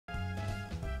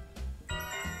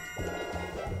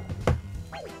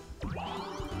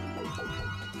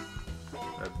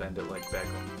bend it like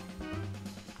Beckham.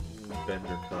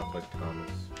 Bender cop like Thomas.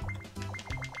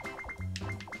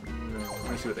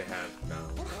 Let me see what they have. No.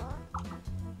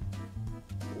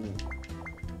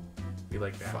 Be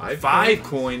like that. Five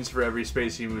coins for every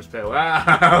space he moves past.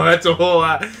 Wow, that's a whole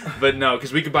lot. But no,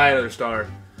 because we could buy another star.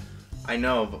 I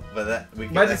know, but that we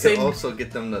Imagine could also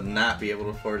get them to not be able to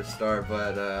afford a star.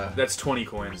 But That's 20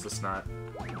 coins. Let's not.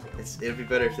 it'd be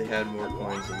better if they had more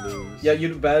coins to lose. Yeah,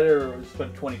 you'd better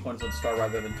spend 20 coins on Star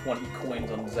rather than 20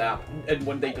 coins on Zap. And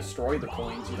when they destroy the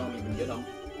coins, you don't even get them.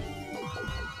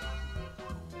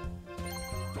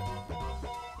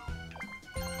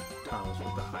 Thomas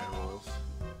with the high rolls.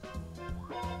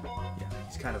 Yeah,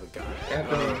 he's kind of a guy.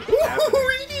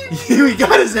 We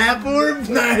got a Zap Orb?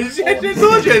 Nice! I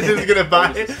told you I was gonna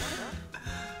buy it.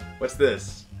 What's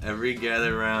this? Every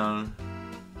gather round.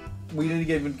 We didn't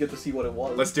even get to see what it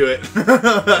was. Let's do it.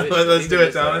 Let's do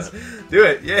it, Thomas. Do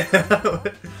it, yeah.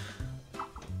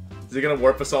 Is it gonna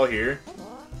warp us all here?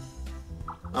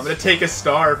 I'm gonna take a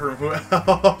star from who.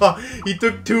 He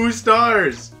took 2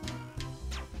 stars.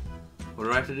 What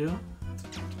do I have to do?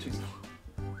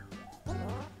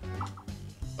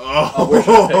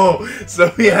 Oh,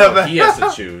 so we have a. He has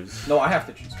to choose. No, I have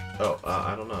to choose. Oh,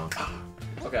 I don't know.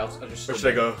 Okay, I'll just. Where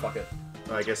should I go? Fuck it.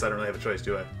 I guess I don't really have a choice,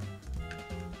 do I?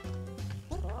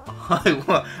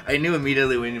 I knew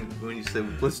immediately when you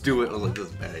said let's do it. I was like,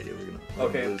 that's a bad idea. We're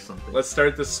gonna lose something. Let's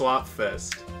start the swap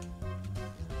fest.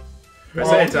 Oh,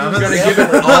 Say it, Thomas. I'm gonna give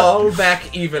it all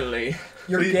back evenly.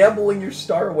 You're gambling your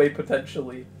star away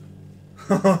potentially.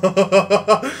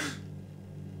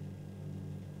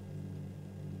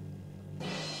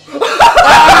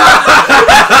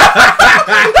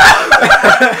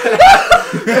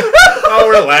 Oh,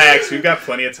 relax. We've got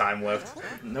plenty of time left.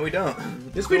 No, we don't.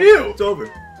 Yes, we do. It's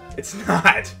over. It's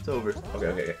not. It's over.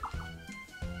 Okay.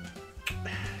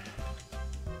 I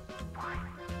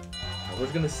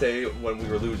was gonna say when we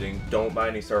were losing, don't buy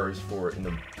any stars for in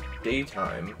the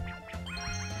daytime.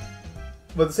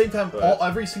 But at the same time, But-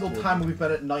 every single time we've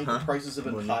been at night, the prices have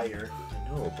been higher.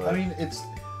 No, but I mean,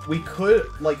 we could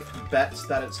like bet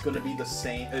that it's going to be the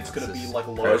same. It's going to be like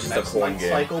a lower it's just a next coin life game.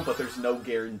 cycle, but there's no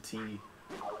guarantee.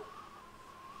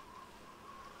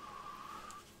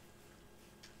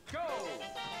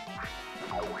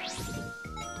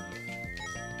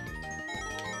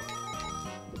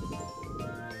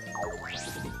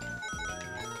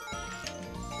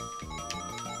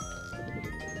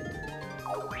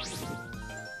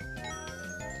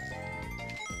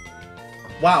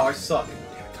 Wow, I suck.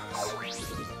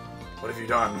 What have you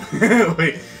done?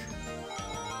 Wait.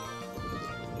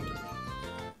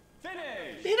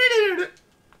 That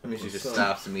means she just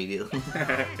stops immediately.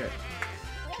 okay,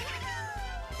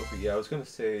 yeah, I was gonna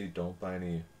say don't buy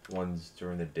any ones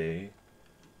during the day.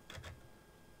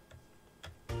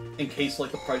 In case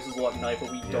like the price is low at night,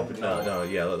 but we don't know. No,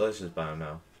 yeah, let's just buy them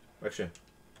now. Actually,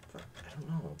 I don't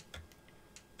know.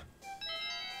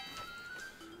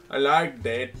 I like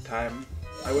daytime.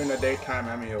 I win the daytime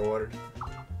Emmy Award.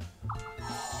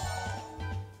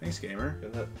 Thanks, gamer.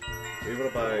 You're able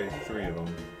to buy 3 of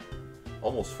them.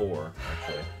 Almost 4,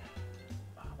 actually.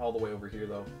 All the way over here,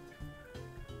 though.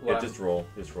 Yeah, just roll.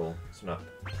 Just roll. It's not...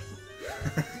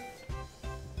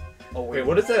 Oh, wait,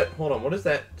 what is that? Hold on, what does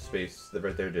that space that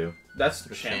right there do? That's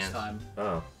chance time.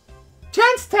 Oh.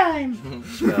 Chance time!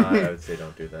 No, I would say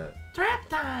don't do that. Trap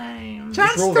time!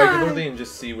 Just roll regularly and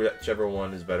just see whichever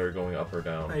one is better going up or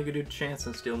down. Now you could do chance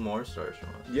and steal more stars from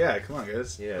us. Yeah, come on,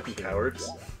 guys. Yeah, Fucking sure. cowards.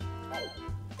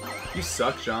 You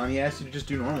suck, John. He asked you to just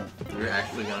do normal. You're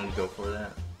actually gonna go for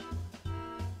that.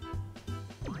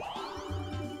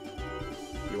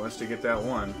 He wants to get that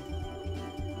one.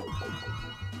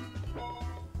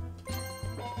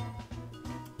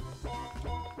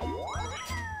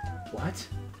 What?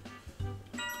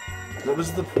 What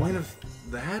was the point of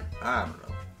that? I don't know.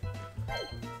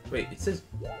 Wait, it says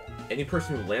any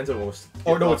person who lands on almost.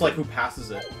 Or no, it's like who passes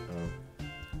it.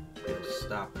 It'll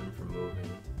stop him from moving.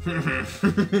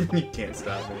 You can't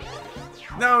stop me.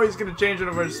 No, he's gonna change one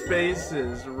of our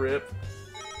spaces. Rip.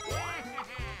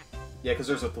 Yeah, because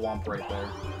there's a thwomp right there.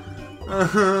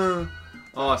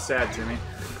 Oh, sad, Timmy.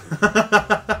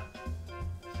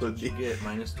 What'd you get?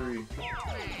 -3.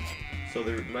 So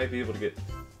they might be able to get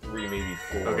 3, maybe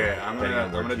 4. Okay, I'm depending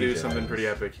on where gonna do TJ something is. pretty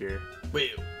epic here.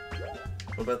 Wait.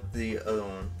 What about the other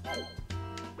one?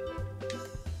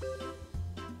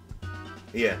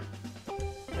 Yeah.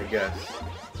 I guess.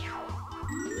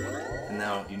 And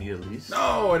now you need at least.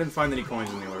 No, I didn't find any coins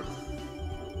in the orb.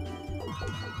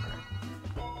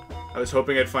 I was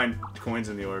hoping I'd find coins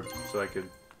in the orb so I could.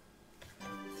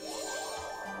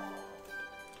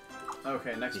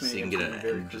 Okay, next You see, you meeting. can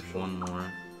get just one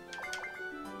more.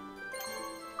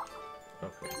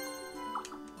 Okay.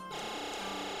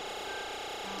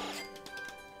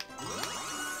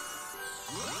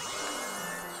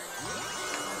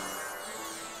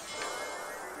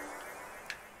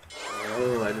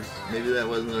 Oh, maybe that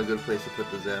wasn't a good place to put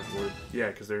the zap board. Yeah,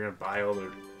 because they're gonna buy all their.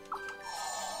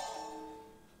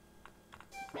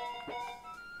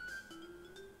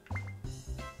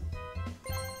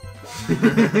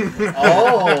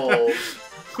 Oh.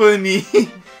 Funny.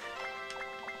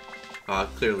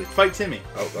 Clearly. Fight Timmy.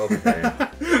 Oh, okay.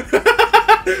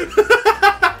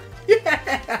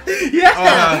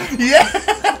 Yeah!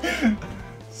 Yeah!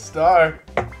 Star.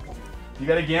 You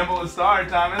gotta gamble a star,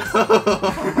 Thomas.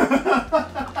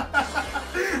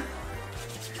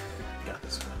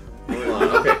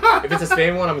 Okay, if it's a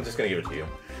spam one, I'm just gonna give it to you.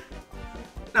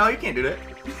 No, you can't do that.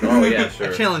 Oh yeah,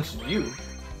 sure. I challenged you.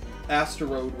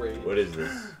 Asteroid Raid. What is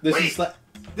this? This Wait, is the.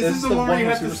 This is the one where you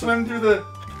have to super- swim through the.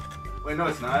 Wait, no,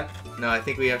 it's not. No, I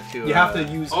think we have to. You have to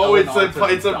use. Oh, it's Eleanor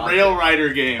a to rail rider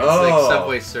game. Oh. It's like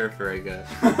Subway Surfer, I guess.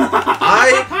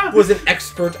 I was an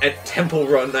expert at Temple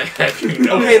Run. I had you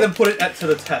know. Okay, then put it to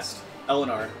the test,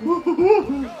 Eleanor.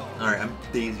 Alright, I'm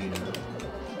Daisy now.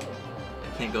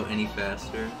 I can't go any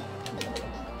faster.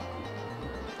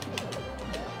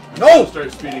 No!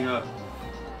 Start speeding up.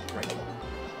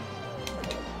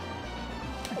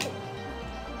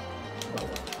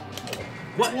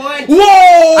 What?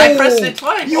 Whoa! I pressed it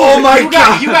twice! Oh my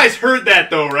god! You guys heard that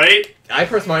though, right? I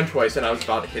pressed mine twice, and I was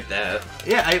about to hit that.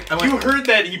 Yeah, I went... You heard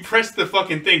that he pressed the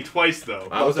fucking thing twice though.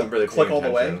 I wasn't really Click paying all the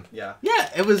way. attention. Yeah. Yeah,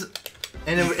 it was...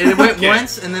 And it went Okay.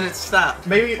 once, and then it stopped.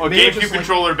 Maybe. Oh, maybe GameCube just like-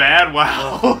 controller bad?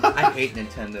 Wow. I hate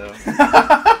Nintendo.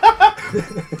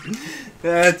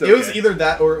 That's It was either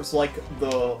that or it was like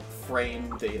the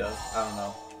frame data. I don't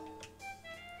know.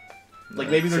 Like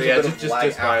maybe So there's yeah, a bit of lag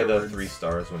just buy the afterwards. 3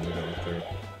 stars when you go through.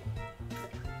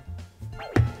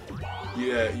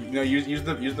 Yeah, use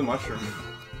the mushroom.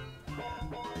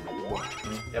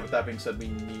 Yeah, but that being said, we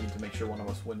need to make sure one of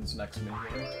us wins next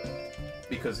minute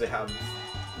because they have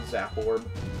Zap Orb,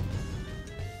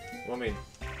 Well, I mean,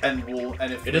 and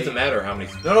if it doesn't matter how many.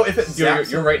 No, if it You're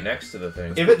zaps, right next to the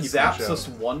thing. if it You zaps punch us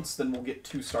once, then we'll get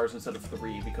 2 stars instead of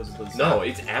 3 because of the zap. No,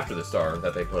 it's after the star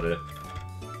that they put it.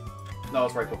 No,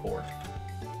 it's right before.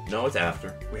 No, it's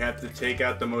after. We have to take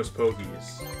out the most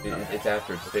pokies. It's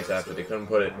after. It's space after. They couldn't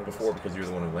put it before because you're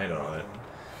the one who landed on it.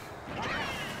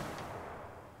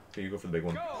 So you go for the big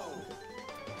one.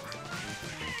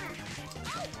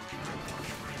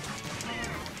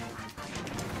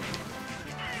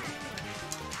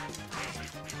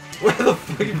 Where the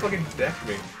fuck you fucking decked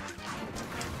me?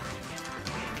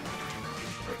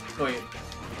 Oh wait.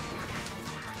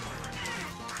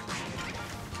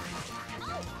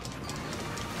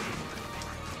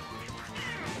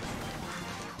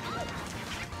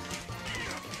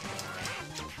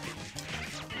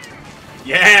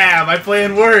 Yeah, my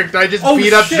plan worked. I just Oh,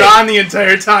 beat up shit. John the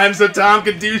entire time so Tom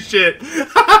could do shit.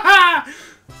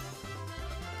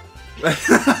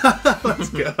 Let's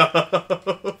go.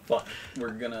 Fuck. We're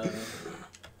gonna.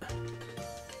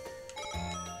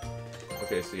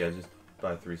 Okay, so yeah, just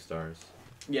buy 3 stars.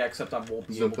 Yeah, except I won't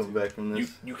be No able to. coming back from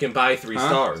this. You can buy 3 Huh?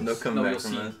 stars. No coming No, back you'll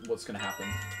from see this. what's gonna happen.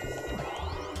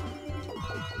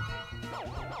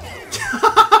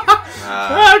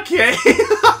 Okay.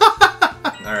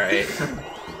 Alright.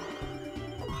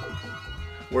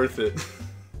 Worth it.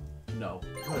 No.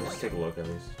 Just take a look at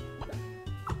least.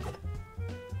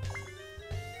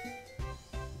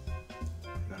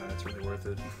 No, that's really worth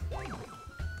it.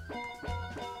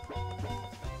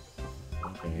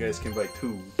 You guys can buy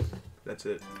 2. That's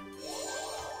it.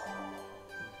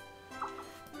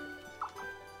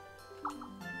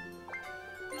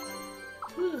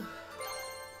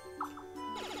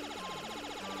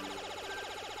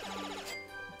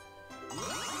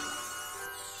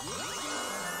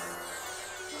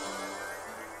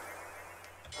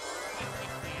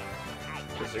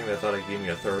 For a second, I thought it gave me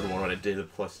a 3rd one when it did a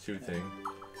 +2 thing.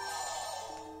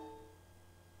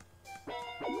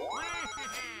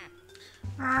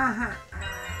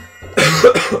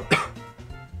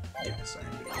 Yes, I am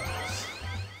doing this.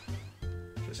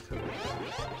 Just cover it.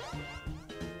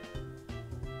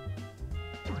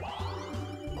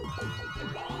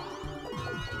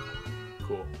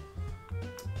 Cool.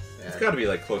 It's got to be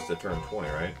like close to turn 20,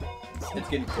 right? It's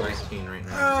getting close. 19 right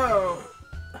now. Oh.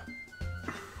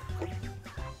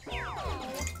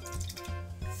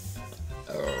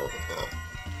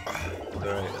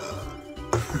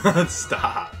 Alright.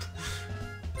 Stop.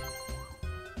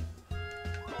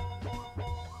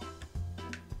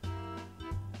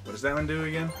 What does that one do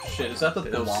again? Shit, is that the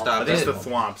It'll Thwomp? stop That's it. the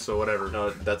thwomp, so whatever. No,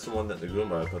 that's the one that the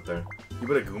Goomba put there. You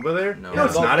put a Goomba there? No. No,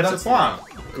 it's not. It's a That's swamp.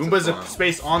 Goomba's a swamp.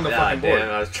 space on the God fucking board. damn,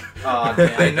 I was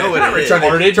Damn. I know what it is.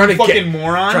 Trying to fucking get-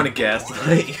 moron. trying to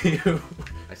gaslight you.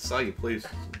 I saw you, please.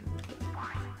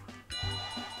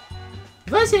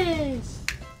 Voices.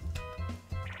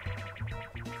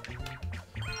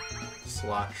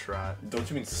 Slot trot. Don't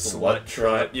you mean Slut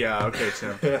trot. Yeah, okay,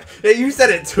 Tim. Yeah, you said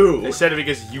it too. I said it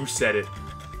because you said it.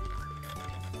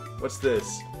 What's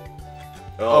this?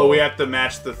 Oh, we have to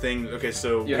match the thing. Okay,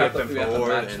 so You we have have to- to. we have to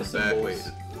Forward match and the back. symbols. Wait, this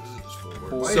is just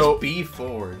forward. Why So- is B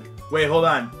forward? Wait, hold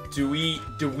on. Do we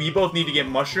both need to get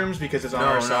mushrooms because it's on No,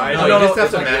 our no, side? no, you just have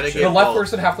it's to like- match The it. left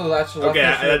person have to match the left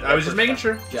Okay, person. I was just making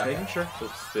sure. Yeah. Making sure. So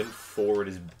spin forward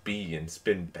is B and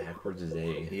spin backwards is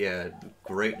A. Yeah,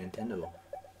 great Nintendo.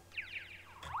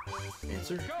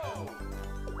 Answer? Oh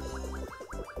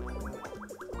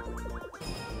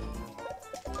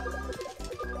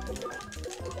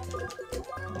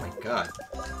my god.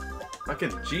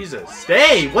 Fucking Jesus.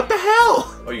 Stay! What the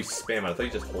hell? Oh, you spam it. I thought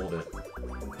you just hold it.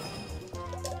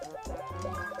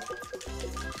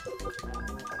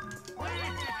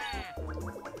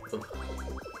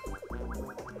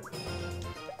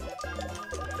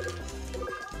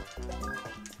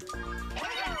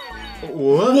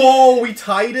 What? Whoa, we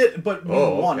tied it, but we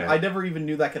Oh, won. okay. I never even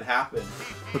knew that could happen.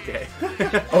 Okay.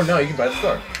 Oh no, you can buy the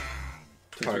star.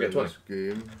 Target This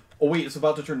game. Oh wait, it's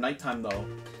about to turn nighttime though.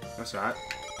 That's not.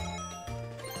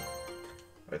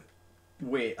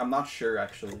 Wait, I'm not sure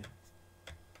actually.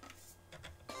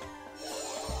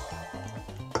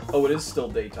 Oh, it is still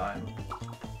daytime.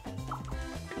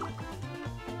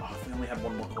 Oh, if we only had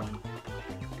one more coin.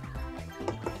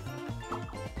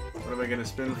 What am I gonna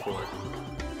spin for?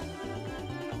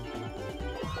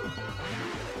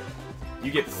 You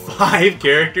get 5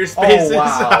 character spaces. Oh,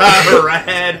 wow.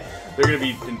 Rad. They're gonna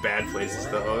be in bad places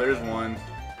though. Oh, there's one.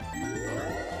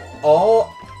 Oh,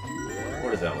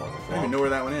 What is that one? I don't even know where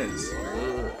that one is.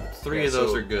 Three Yeah, of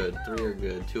those so- are good. 3 are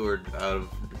good. 2 are out of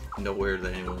nowhere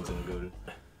that anyone's gonna go to.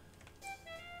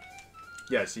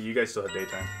 Yeah, see, you guys still have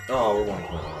daytime. Oh, we're 1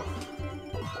 point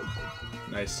off.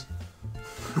 Nice.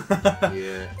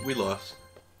 Yeah, we lost.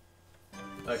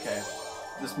 okay.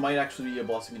 This might actually be a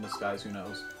blessing in disguise. Who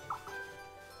knows?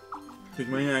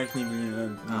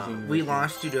 We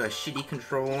lost due to a shitty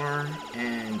controller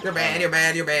and you're bad, you're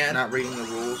bad, you're bad. Not reading the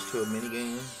rules to a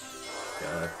minigame.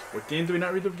 God. What game do we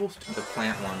not read the rules to? The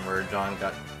plant one where John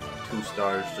got 2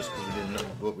 stars just because we didn't know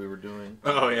what we were doing.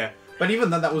 Oh, yeah. But even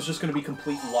then, that was just going to be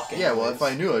complete luck. Yeah, well, if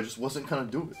I anyways. knew, I just wasn't gonna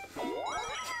do it.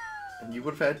 And you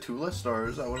would have had 2 less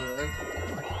stars. I would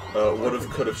have. Would've,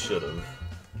 could've, should've.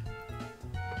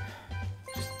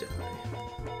 Just die.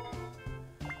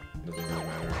 Doesn't really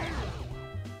matter.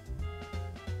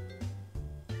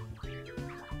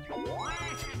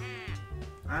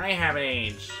 I have an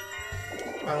age.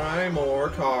 Buy more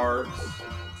cards.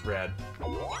 It's rad.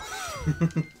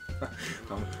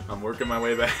 I'm working my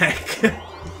way back.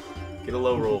 Get a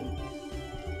low roll.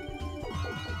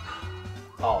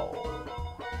 Oh.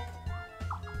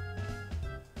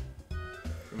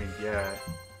 I mean, yeah.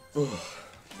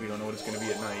 We don't know what it's gonna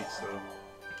be at night, so.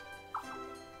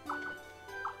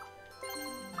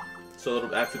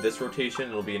 So after this rotation,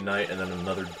 it'll be a night and then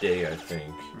another day, I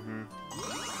think.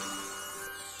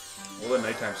 Well, the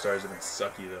nighttime stars have been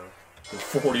sucky, though.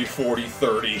 40, 40,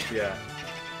 30. Yeah.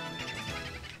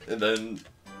 And then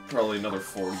probably another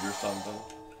 40 or something.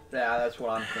 Yeah, that's what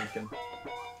I'm thinking.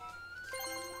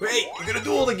 Wait, you're gonna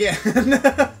duel again!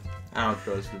 I don't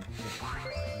trust him.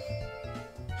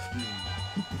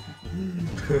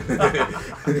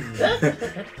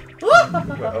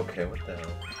 Okay, what the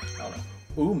hell? I don't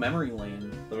know. Ooh, memory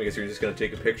lane. Let me guess, you're just gonna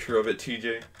take a picture of it,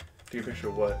 TJ? Take a picture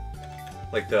of what?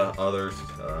 Like the other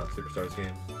Superstars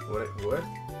game. What? What?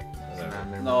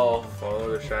 Whatever. No.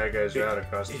 Follow the Shy Guys route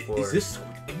across the floor. Is this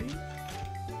Squid Game?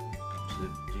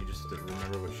 Do you just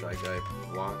remember what Shy Guy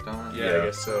walked on? Yeah, I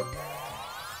guess so.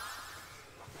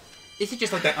 Is it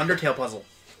just like that Undertale puzzle?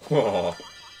 Oh.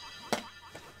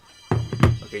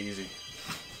 Okay, easy.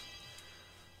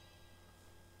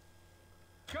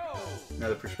 Now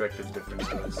the perspective difference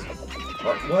was.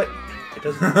 What? It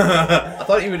doesn't. I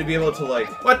thought you would be able to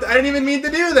like. What? I didn't even mean to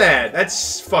do that!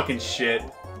 That's fucking shit.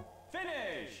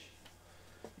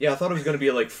 Yeah, I thought it was gonna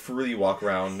be like free walk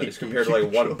around as compared to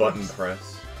like one button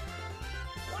press.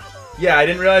 Yeah, I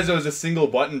didn't realize it was a single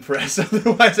button press,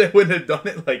 otherwise I wouldn't have done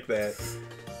it like that.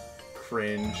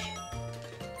 Cringe.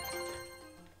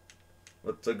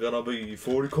 What's it gonna be?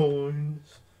 40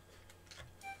 coins.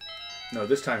 No,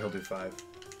 this time he'll do 5.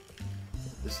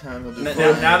 This time he'll do Now,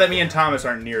 5. now that me and Thomas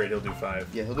aren't near it, he'll do 5.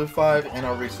 Yeah, he'll do 5, and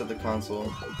I'll reset the console.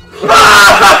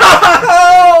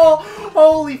 Oh!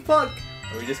 Holy fuck!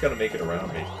 We just gotta make it around,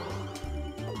 basically.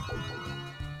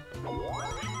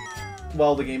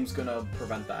 Well, the game's gonna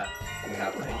prevent that from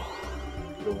happening.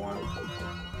 The one.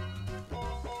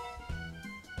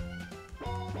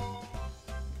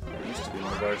 It used to be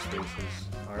one of our spaces.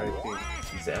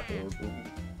 R.I.P. Zapple.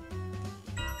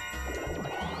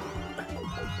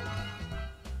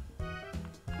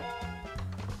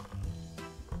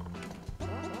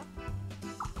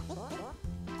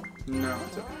 No,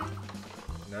 it's okay.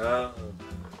 No.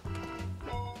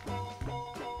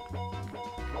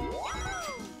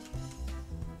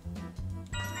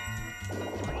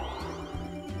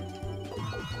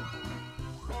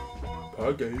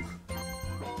 Okay.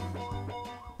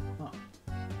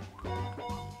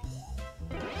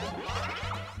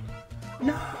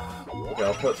 Okay,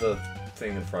 I'll put the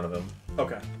thing in front of him.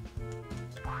 Okay.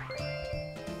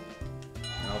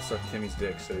 I'll suck Timmy's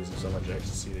dick so he's in so much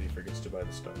ecstasy that he forgets to buy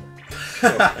the star.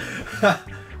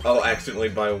 I'll accidentally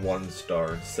buy 1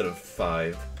 star instead of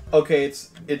 5. Okay, it's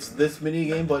this mini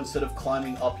game, but instead of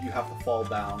climbing up, you have to fall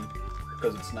down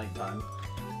because it's nighttime.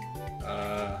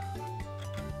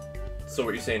 So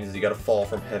what you're saying is you gotta fall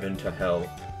from heaven to hell.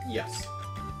 Yes.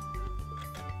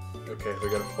 Okay, we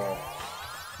gotta fall.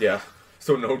 Yeah.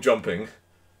 So no jumping.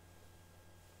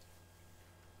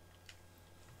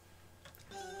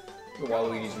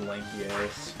 Waluigi's lanky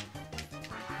ass.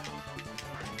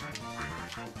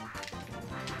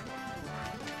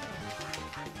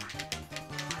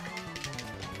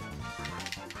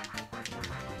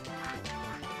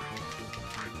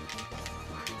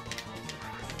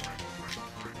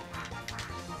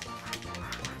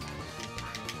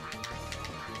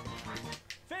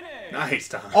 Nice,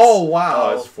 Thomas. Oh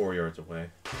wow! Oh, it's 4 yards away.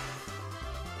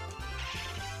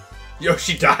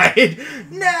 Yoshi died!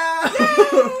 No!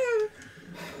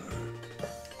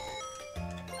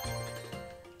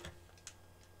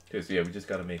 Okay, so yeah, we just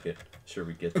gotta make it sure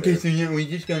we get Okay, there. so yeah, we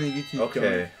just gotta get you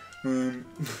Okay. going.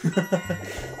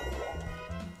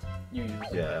 You use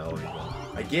it. Yeah, I'll use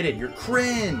that. I get it, you're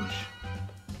cringe!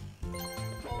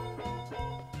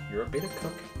 You're a beta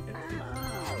cook.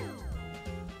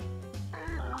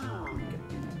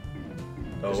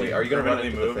 Oh wait, are you gonna run permanently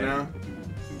into move the thing?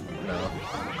 now? No.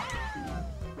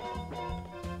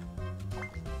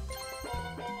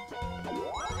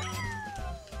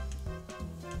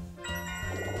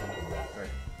 Alright.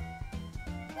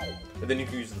 And then you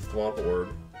can use the Thwomp Orb.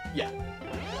 Yeah.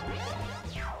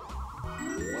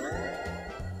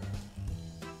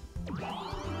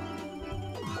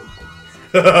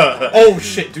 Oh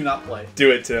shit! Do not play.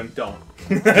 Do it, Tim. Don't.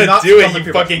 Do not it, summon you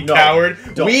people. fucking No, coward.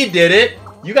 don't. We did it.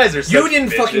 You guys are such You didn't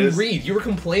bitches. fucking read. You were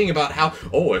complaining about how,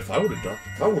 oh, if I would have done,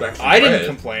 if I would actually I didn't read-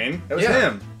 complain. That was Yeah.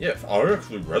 him. Yeah, if I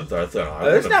actually read that, then I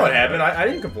That's would've not what done happened. that. I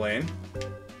didn't complain.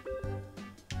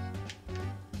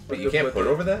 But you can't put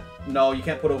over that? No, you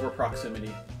can't put over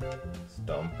proximity. It's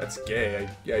dumb. That's gay.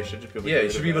 I should just be able to Yeah, get you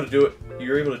rid should of be able that. to do it.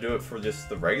 You're able to do it for just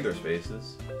the regular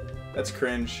spaces. That's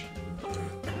cringe.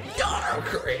 You're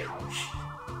cringe.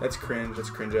 That's cringe.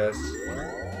 That's cringe ass.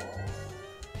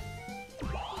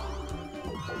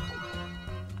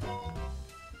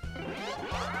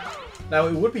 Now,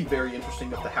 it would be very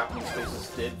interesting if the happening spaces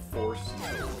did force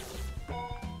you.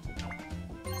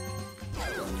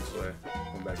 Going this way.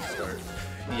 Going back to start.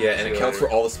 Yeah, and See it you counts later. for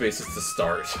all the spaces to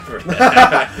start. For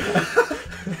that.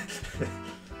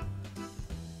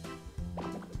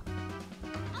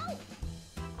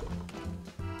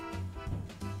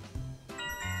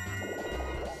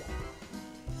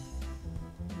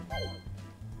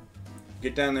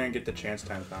 Get down there and get the chance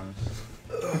time, Thomas.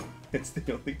 It's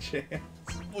the only chance.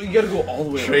 Well, you gotta go all the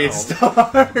way Trade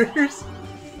around. stars.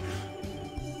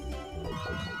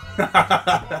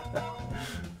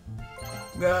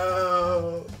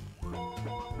 No.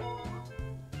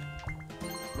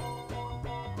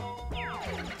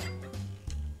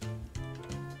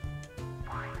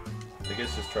 I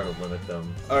guess just try to limit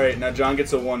them. All right, now John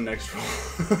gets a 1 next roll.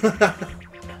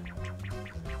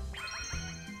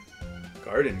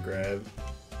 Garden grab.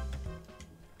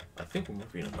 I think we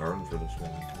might be in a garden for this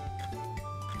one.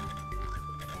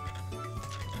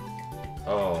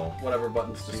 Oh. Whatever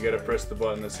buttons to You gotta press the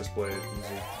button that's displayed.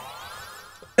 Easy.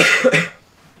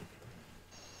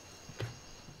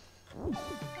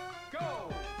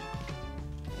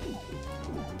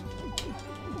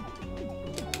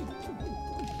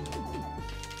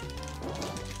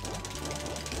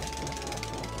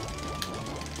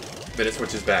 Then it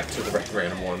switches back to the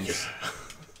random ones.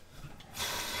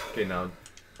 Okay, now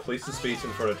place the space in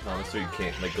front of Thomas so you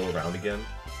can't like go around again.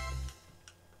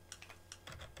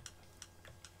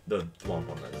 The Thwomp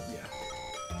one, that is. Yeah.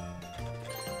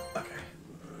 Okay.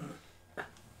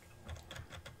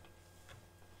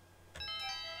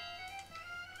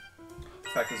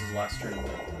 fact, this is last turn.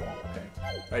 Okay.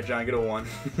 Alright, John, get a 1.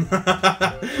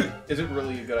 Is it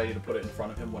really a good idea to put it in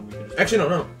front of him when we can just... Actually,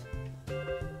 no.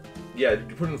 Yeah,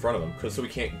 you put it in front of him, so we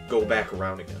can't go back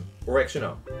around again. Or actually,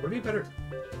 no. Would it be better?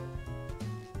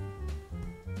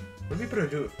 Would it be better to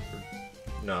do it?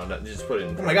 No, just put it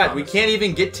in. Oh my god, we can't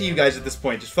even get to you guys at this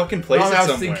point. Just fucking place it I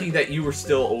was somewhere. thinking that you were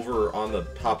still over on the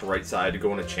top right side to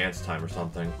go into chance time or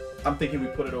something. I'm thinking we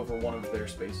put it over one of their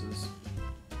spaces.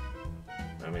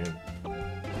 I mean...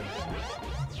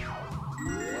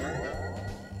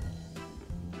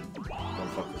 Don't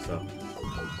fuck this up.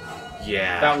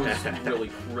 Yeah. That was really,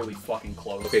 really fucking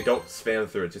close. Okay, don't spam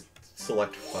through it. Just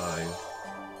select 5.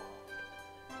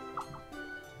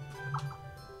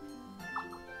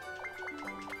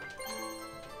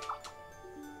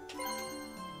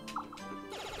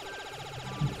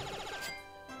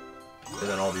 And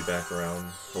then I'll be back around,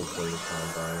 hopefully, this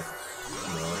time by it.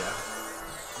 No. Yeah.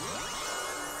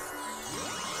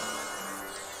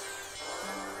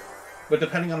 But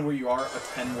depending on where you are, a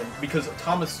 10 would... Because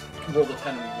Thomas rolled a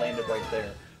 10 and landed right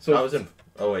there. So I was in...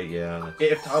 Oh, wait, yeah.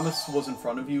 If Thomas was in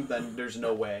front of you, then there's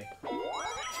no way.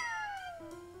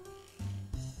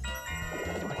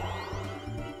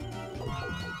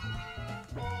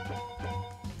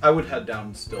 I would head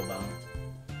down still down.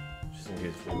 Just in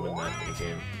case we win that mini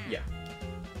game. Yeah.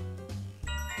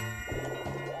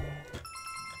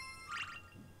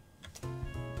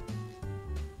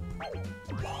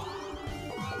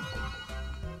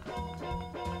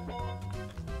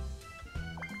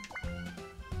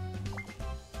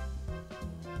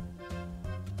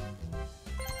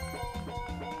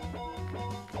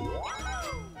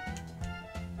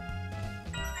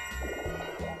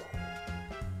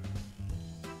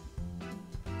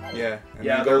 Yeah, and,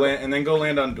 Yeah, then go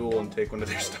land on Duel and take one of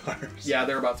their stars. Yeah,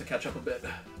 they're about to catch up a bit.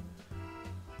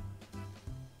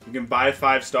 You can buy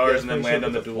 5 stars Yeah, and then pretty land sure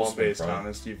on the with the Duel flump in space, front.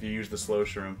 Thomas, if you use the slow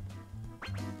shroom.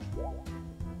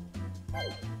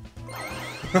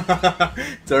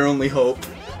 It's our only hope.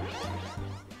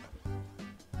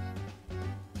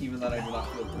 Even then, I do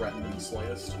not feel threatened in the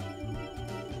slightest.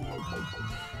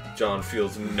 John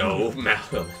feels no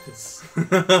malice.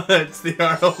 It's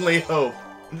our only hope.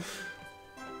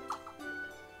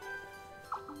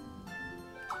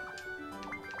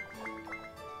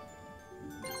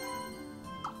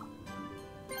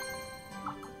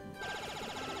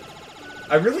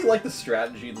 I really like the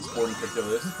strategy in this board in particular.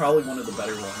 This is probably one of the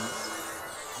better ones.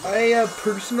 I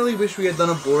personally wish we had done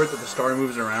a board that the star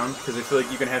moves around, because I feel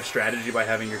like you can have strategy by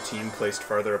having your team placed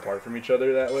farther apart from each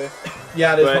other that way.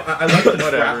 Yeah, it is. But- I like the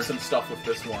whatever. traps and stuff with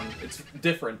this one. It's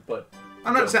different, but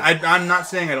I'm not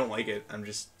saying I don't like it. I'm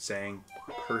just saying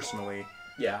personally.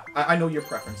 yeah, I know your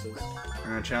preferences. I'm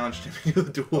gonna challenge Timmy to a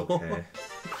duel. Okay.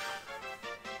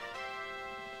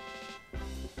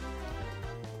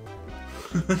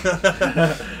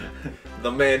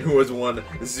 The man who has won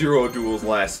 0 duels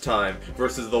last time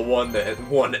versus the one that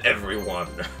won everyone.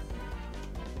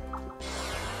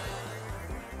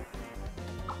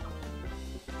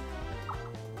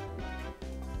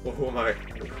 Well, who am I?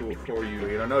 Who are you?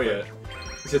 We don't know yet.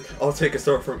 He said, I'll take a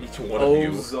star from each one of you.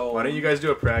 Ozone. Why don't you guys do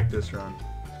a practice run?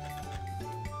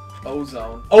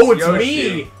 Ozone. Oh, it's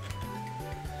Yoshi. me!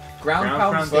 Ground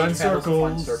pound, fun stage paddles,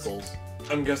 fun circles. circles.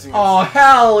 I'm guessing Oh,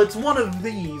 hell! It's one of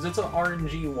these. It's an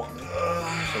RNG one.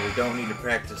 So we don't need to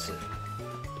practice it.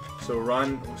 So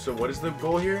run. So what is the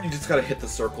goal here? you just gotta hit the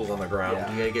circles on the ground.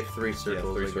 Yeah. You gotta get 3 Yeah,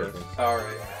 circles. 3 I guess. circles.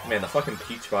 Alright. Man, the fucking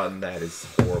peach bot in that is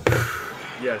horrible.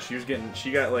 Yeah,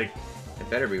 she got like. It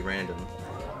better be random.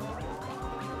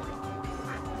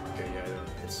 Okay,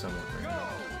 yeah, It's somewhat random.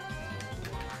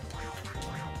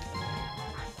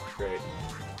 great.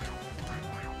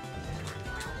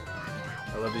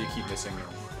 I love that you keep missing them.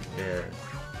 Yeah.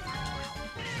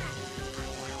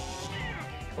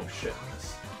 Oh, shit.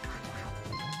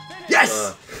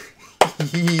 Yes.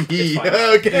 It's fine.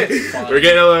 Okay, It's fine. we're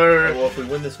getting a little. Well, if we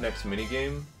win this next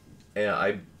minigame,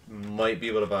 I might be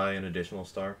able to buy an additional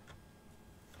star.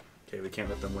 Okay, we can't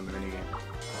let them win the minigame.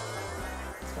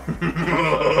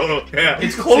 It's Yeah,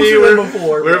 It's closer see, than we're,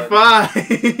 before, We're but-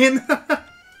 fine.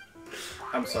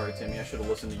 I'm sorry, Timmy. I should have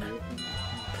listened to you.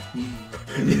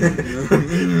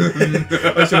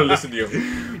 I should have listened to you.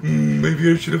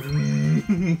 Maybe I should have.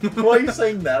 Why are you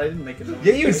saying that? I didn't make it.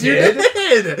 Yeah, you did.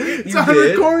 It's You on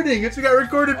did? recording. It's got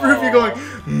recorded proof. You're going.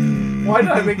 Why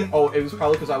did I make it? Oh, it was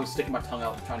probably because I was sticking my tongue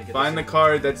out trying to get. Find the this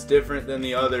card that's different than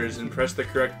the others and press the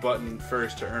correct button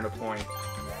first to earn a point.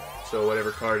 So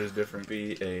whatever card is different.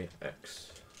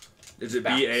 B-A-X. Is it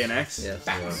Bats. B, A, and X? Yes.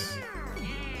 Bats.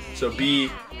 So B,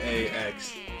 A,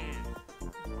 X.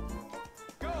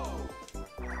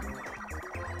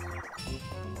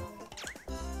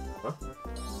 Huh?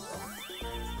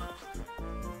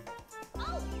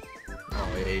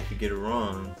 A if you get it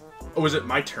wrong. Oh, was it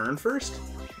my turn first?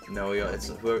 No, yeah, it's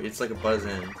like a buzz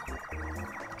in.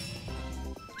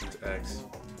 It's X.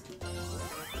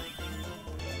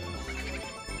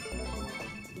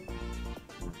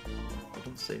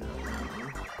 Don't say that.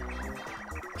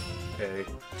 A.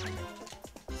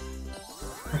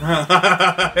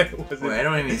 Wait, I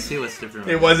don't even see what's different.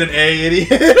 It wasn't A, idiot.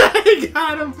 I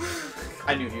got him.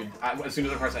 I knew he'd. As soon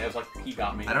as I pressed A, I was like, he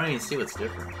got me. I don't even see what's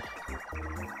different.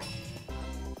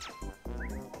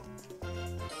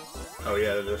 Oh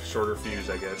yeah, the shorter fuse,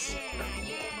 I guess.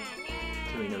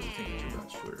 Timmy knows a thing or two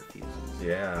about shorter fuses.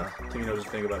 Yeah. Timmy knows a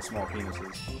thing about small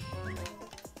penises.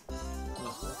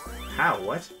 How?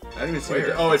 What? I didn't even see Where?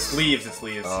 it. Oh, it's sleeves. It's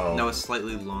sleeves. Oh. No, it's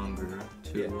slightly longer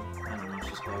too. Yeah. I don't know, it's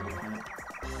just called different.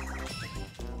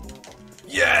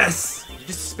 Yes! You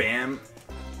just spam.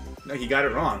 No, he got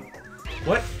it wrong.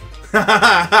 What?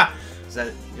 Does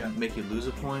that make you lose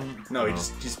a point? No,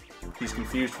 he's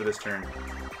confused for this turn.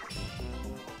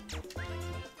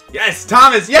 Yes,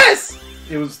 Thomas. Yes.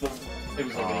 It was like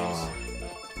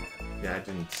Yeah, I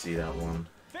didn't see that one.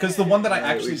 because the one that I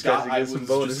Alright, actually we just gotta got, I get was some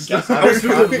bonus. just I'm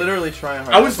literally trying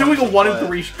hard. I was to doing a function, 1 in but-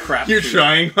 3 crap. You're shoot.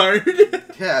 trying hard.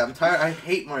 Yeah, I'm tired. I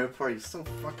hate Mario Party. It's so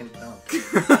fucking dumb.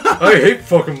 I hate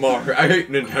fucking Mario. I hate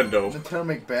Nintendo. Nintendo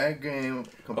make bad game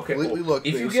Okay, completely well, look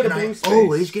if you based, get a and I blue space,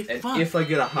 always get and fucked. if I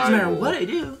get a high Doesn't matter roll, what I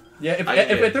do. Yeah, if, I if,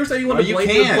 did. if there's anyone No, to you blame,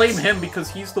 can't. blame him because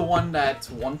he's the one that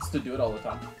wants to do it all the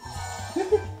time.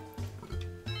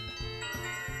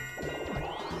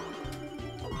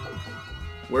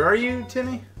 Where are you,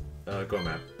 Timmy? Go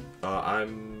map.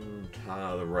 I'm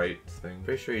the right thing.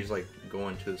 Pretty sure he's like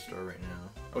going to the store right now.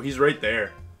 Oh, he's right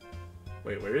there.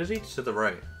 Wait, where is he? He's to the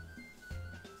right.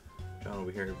 John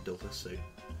over here, dyslexic.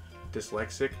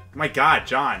 Dyslexic. My God,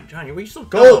 John. John, you're so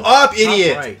Go dumb. up, Top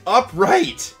idiot. right. Up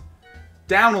right.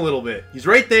 Down a little bit. He's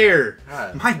right there.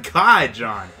 God. My God,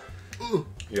 John. You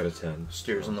got a 10.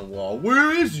 Stairs on the wall.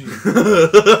 Where is he?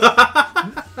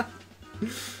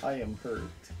 I am hurt.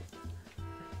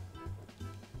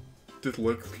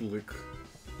 Dyslexic.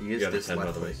 He You is got a 10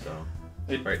 by the way, dyslexic. so.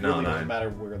 It Right, really now, doesn't 9. matter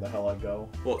where the hell I go.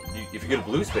 Well, if you get a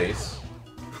blue space,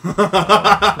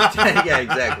 Yeah,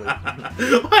 exactly.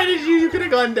 Why did you? You could have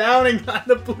gone down and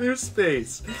gotten a blue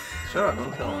space. Shut up,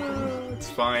 don't tell him. It's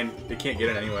fine. They can't get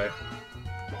it anyway.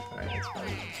 Alright, it's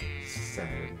fine.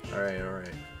 sad. Alright,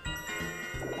 alright.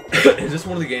 Is this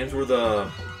one of the games where the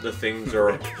things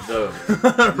are the?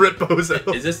 Rip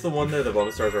Bozo. Is this the one that the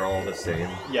bonus stars are all the same?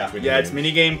 Yeah. between Yeah, the it's games?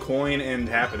 minigame, coin, and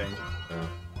happening. Oh.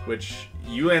 Which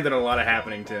you landed on a lot of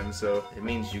happening, Tim. So It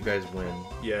means you guys win.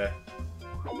 yeah.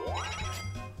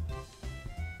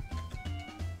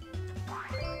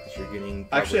 'Cause you're getting.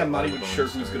 Actually, I'm not probably even all the sure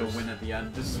bonus who's gonna stars. win at the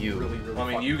end. This is You. really, really. I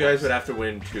mean, fucking you guys close. would have to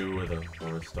win 2 of the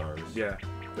bonus stars. Yeah.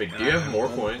 Wait, do you have more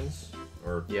coins?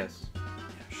 Or Yes.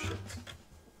 shit.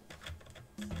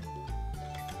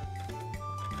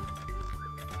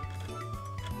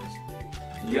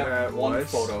 You have one what?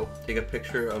 photo, Take a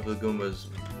picture of the Goombas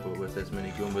with as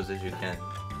many Goombas as you can.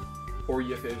 or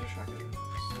you have to shotgun.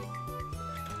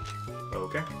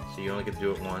 Okay. So you only get to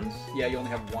do it once. Yeah, you only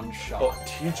have one shot. Oh,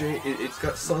 TJ, it's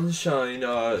got sunshine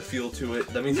feel to it.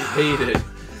 That means you hate it.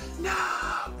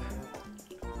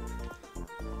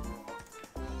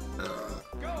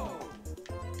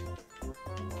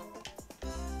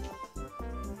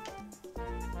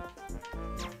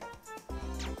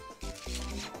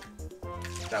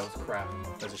 That was crap.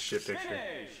 That's a shit picture.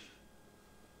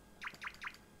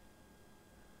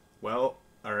 Well,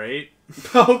 alright.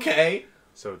 Okay.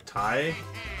 So tie.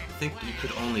 I think you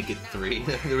could only get 3.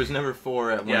 There was never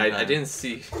 4 at one Yeah, time. I didn't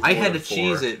see. I had to 4.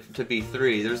 cheese it to be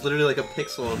 3. There's literally like a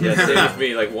pixel of Yeah, same with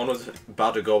me. Like, one was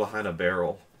about to go behind a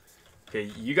barrel. Okay,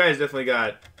 you guys definitely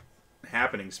got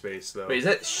happening space though. Wait, is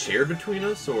that shared between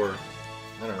us, or?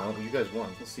 I don't know. You guys won.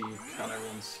 Let's see. Count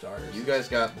everyone's stars. You guys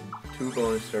got 2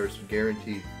 bonus stars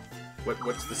guaranteed.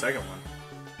 What's the second one?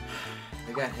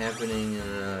 I got happening.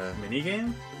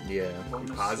 Minigame? Yeah, You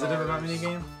Bonus positive about stars.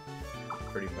 minigame?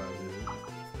 pretty positive.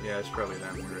 Yeah, it's probably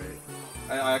them. You're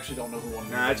right. I actually don't know who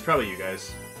won. Nah, it's probably you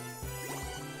guys.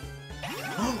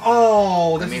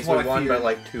 Oh, That this means is what we I won by feared.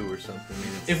 like 2 or something.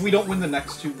 If we don't win the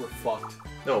next 2, we're fucked.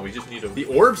 No, we just need a. The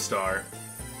Orb Star.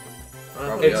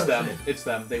 Probably It's us. them. It's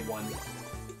them. They won.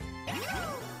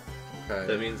 Okay.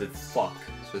 That means it's. Fuck.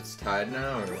 So it's tied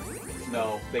now, or?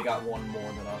 No, they got one more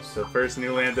than us. So first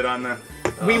new landed on the.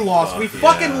 We Oh, lost. fuck, We yeah.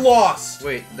 fucking lost.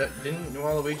 Wait, that didn't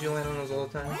Waluigi land on those all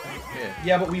the time? Yeah.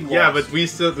 Yeah, but we lost. Yeah, but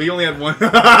we only had one.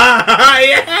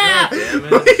 Yeah! damn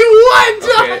it. We won,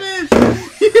 Thomas!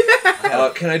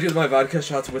 Can I do my vodka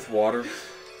shots with water?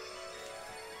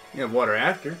 You have water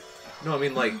after. No, I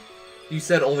mean like You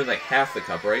said only like half the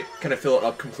cup, right? Can I fill it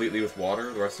up completely with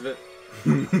water, the rest of it?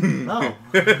 No.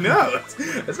 No,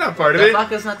 that's not part of That it.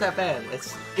 vodka's not that bad.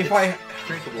 It's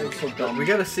drinkable. So dumb. We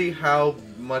gotta see how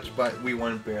much we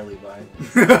won barely by.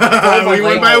 We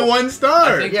went by 1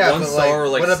 star. I think Yeah, 1 but, star or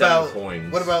like what 7 about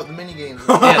coins. what about the mini games?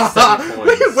 Yeah, 7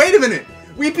 coins. Wait a minute.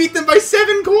 We beat them by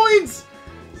 7 coins.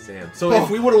 Sam. So if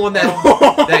we would have won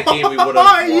that game, we would have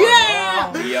won.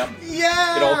 Yeah. Yep.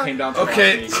 Yeah. It all came down to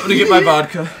Okay, round I'm gonna get my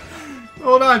vodka.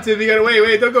 Hold on, Tim. You gotta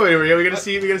wait. Don't go anywhere. We gotta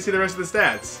see the rest of the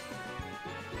stats.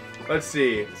 Let's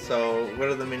see. So what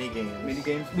are the mini games? Mini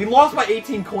games. We lost by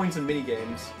 18 coins in mini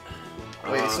games.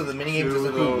 Wait, so the mini games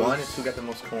isn't who won, it's who got the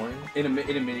most coins? In a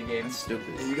mini game. That's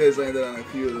stupid. You guys landed on a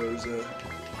few of those.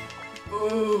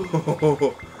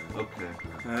 Oh.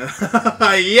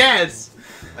 Okay. Yes.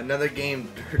 Another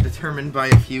game determined by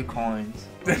a few coins.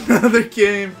 Another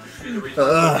game.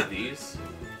 These.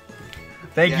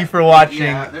 Thank you for watching.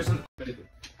 Yeah, There's an.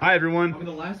 Hi everyone. I mean,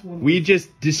 the last one. We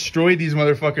just destroyed these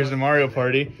motherfuckers in Mario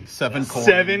Party. 7 coins.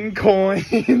 7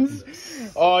 coins.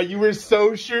 Oh, you were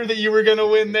so sure that you were gonna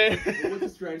win there.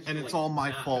 And it's all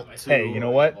my fault too. Hey, you know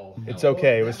what? It's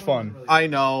okay. It was fun. I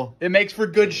know. It makes for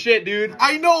good shit, dude.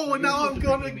 I know, and now I'm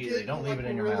gonna Immediately. get. Don't leave it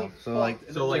in your mouth. So like,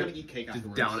 So like, eat cake just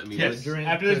afterwards. down at me. Yes. Drink,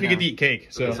 After this, put we it get down. to eat cake.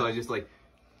 So, So I just like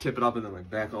tip it up and then like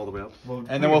back all the way up.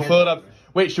 and then we'll fill it up.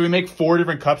 Wait, should we make 4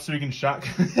 different cups so we can shot?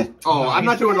 Oh, I'm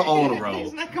not doing it all in a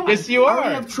row. Yes, you I already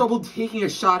are. have trouble taking a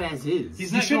shot as is.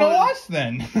 You should have lost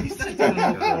then.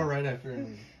 right after.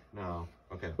 No.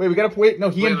 Okay. Wait, we gotta wait. No,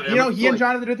 he Wait, and wait, he and like-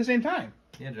 John have to do it at the same time.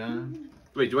 Yeah, John.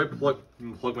 Wait, do I plug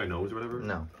my nose or whatever?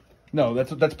 No, No,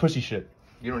 that's pussy shit.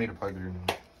 you don't need to plug your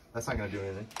nose. That's not gonna do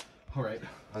anything. All right.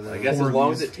 I guess as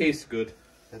long as it tastes good.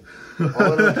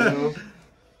 All it'll do,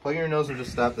 plug your nose will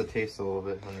just stop the taste a little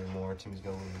bit. More Tim's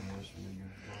going.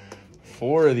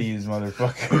 4 of these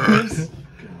motherfuckers.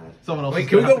 Someone else. Wait,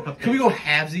 can we go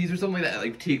halvesies or something like that?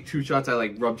 Like take 2 shots, I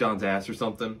like rub John's ass or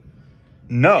something.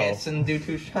 No, And do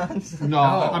 2 shots. No,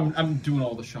 I'm doing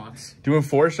all the shots. doing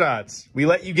 4 shots. We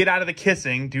let you get out of the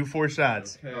kissing. Do 4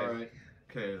 shots. Okay. All right.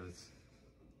 Okay.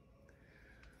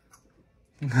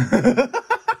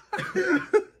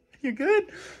 You good?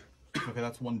 Okay,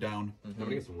 that's 1 down. I'm gonna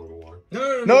get some little water.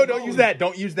 No, don't use that.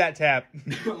 Don't use that tap.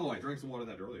 Oh, I drank some water of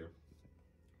that earlier.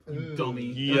 You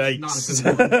dummy. Yikes. That's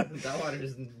not a good one. That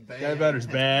water's bad. That batter's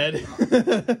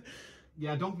bad.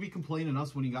 Yeah, don't be complaining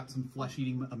us when you got some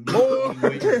flesh-eating Oh.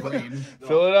 meat in your brain.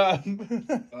 Fill it up.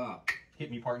 Hit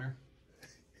me, partner.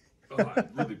 Oh,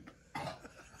 it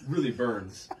really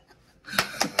burns.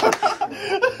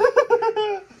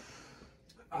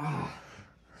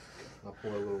 I'll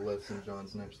pour a little less in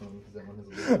John's next one because that one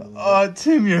has a little. Oh,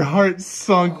 Tim, your heart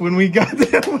sunk when we got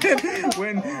that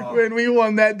when we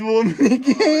won that dual mini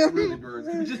game. Really burns.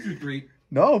 Can we just do 3?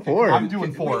 No, 4. I'm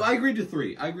doing 4. I agreed to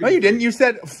 3. I agreed. No, to you 3. didn't. You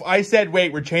said I said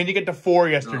wait. We're changing it to 4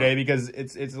 yesterday because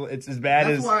it's as bad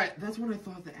That's as. why. That's when I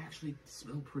thought that actually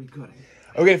smelled pretty good.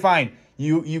 Okay, fine.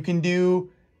 You can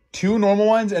do 2 normal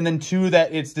ones and then 2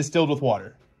 that it's distilled with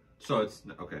water. So it's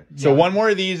okay. So 1 more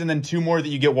of these and then 2 more that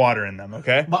you get water in them.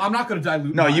 Okay. But I'm not going to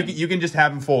dilute No, mine. you can just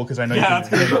have them full because I know Yeah, you that's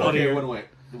can. good. Okay, what away.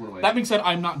 That being said,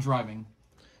 I'm not driving.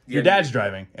 Your dad's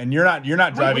driving, and you're not Wait, what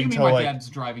do driving you mean till my like dad's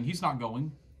driving? He's not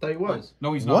going. Thought he was.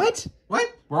 No, he's not. what?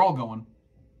 What? We're all going.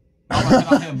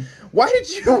 Not him. Why did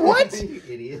you what? You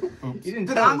idiot. You didn't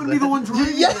Then tell I'm us gonna be the one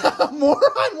driving. Yeah, moron!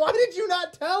 Why did you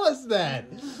not tell us that?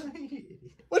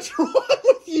 What's wrong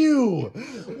with you?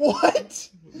 What?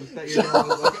 If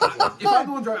I'm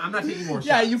the one driving, I'm not taking more shots.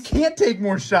 Yeah, you can't take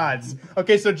more shots.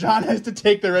 Okay, so John has to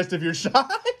take the rest of your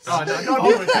shots. Oh, no, don't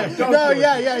do it. Don't No, do it.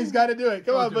 yeah, he's got to do it.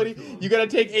 Come on, buddy. You gotta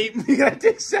take 8. You gotta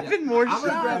take 7 more I'm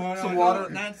gonna shots. grab some water.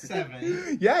 Not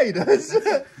 7. Yeah, he does.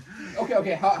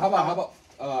 Okay. How about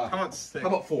 6? how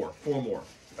about 4? 4 more.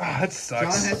 Ah, that John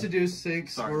sucks. has to do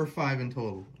 6 Sorry. or 5 in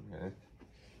total. Okay.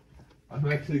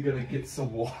 I'm actually gonna get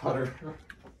some water.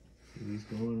 He's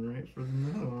going right for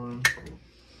another one.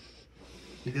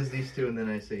 He does these 2 and then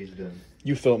I say he's done.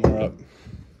 You fill more up.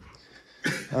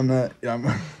 I'm not.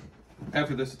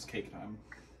 After this, it's cake time.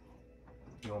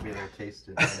 You won't be able to taste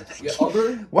it. Yeah,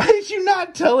 other. Why did you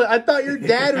not tell it? I thought your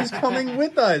dad was coming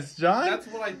with us, John. That's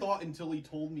what I thought until he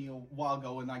told me a while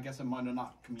ago, and I guess I might have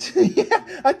not communicated.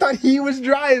 Yeah, I thought he was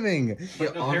driving.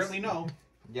 But apparently, no.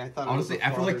 Yeah, I thought. Honestly,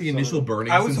 after like the initial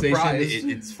burning I was sensation, surprised.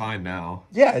 it's fine now.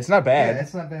 Yeah, it's not Yeah, bad.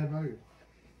 it's not bad value.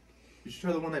 You should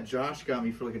try the one that Josh got me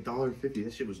for like $1.50.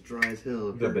 That shit was dry as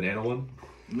hell. The banana one.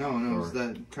 No, it was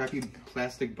that crappy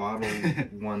plastic bottle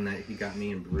one that he got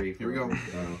me in Brie. Here we go.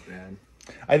 Bad.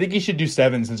 I think he should do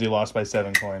 7 since he lost by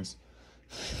 7 coins.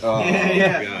 Oh,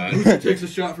 Yeah. God. Takes a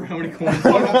shot for how many coins?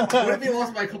 What if he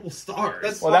lost by a couple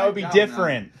stars? Well, that would be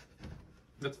different.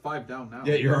 That's 5 down now.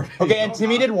 Yeah, you're already. Okay, and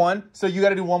Timmy did 1, so you got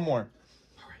to do 1 more.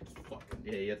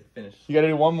 Yeah, you have to finish. You got to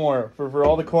do 1 more for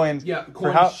all the coins. Yeah, For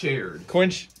coins how- shared.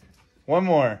 Coins. 1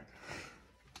 more.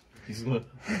 It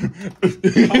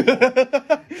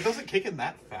doesn't kick in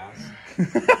that fast.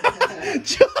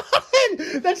 John,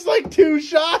 that's like 2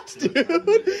 shots, dude.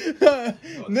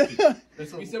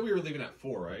 We said we were leaving at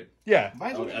 4, right? Yeah.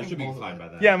 Okay, I should be fine by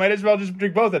that. Yeah, might as well just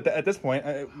drink both at this point.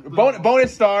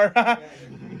 Bonus star.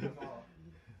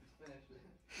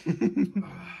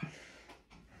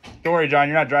 Don't worry, John.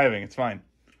 You're not driving. It's fine.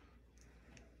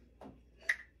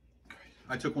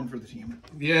 I took one for the team.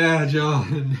 Yeah,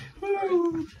 John.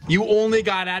 You only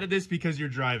got out of this because you're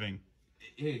driving.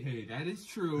 Hey, that is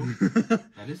true.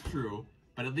 That is true.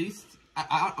 But at least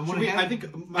I think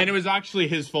And it was actually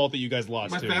his fault that you guys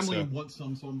lost, my too. family So. wants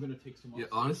some, so I'm gonna take some. Yeah,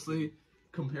 honestly,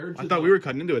 compared to I thought we were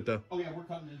cutting into it, though. Oh yeah, we're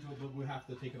cutting into it, but we have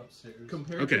to take it upstairs.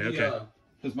 compared Okay, to okay. the,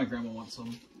 Because my grandma wants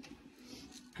some.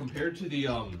 compared to the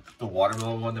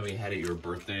watermelon one that we had at your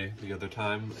birthday the other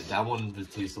time, that one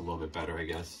just tastes a little bit better, I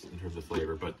guess, in terms of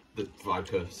flavor. But the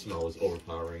vodka smell is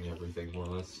overpowering everything more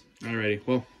or less. Alrighty,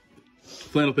 well,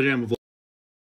 Flannel Pajama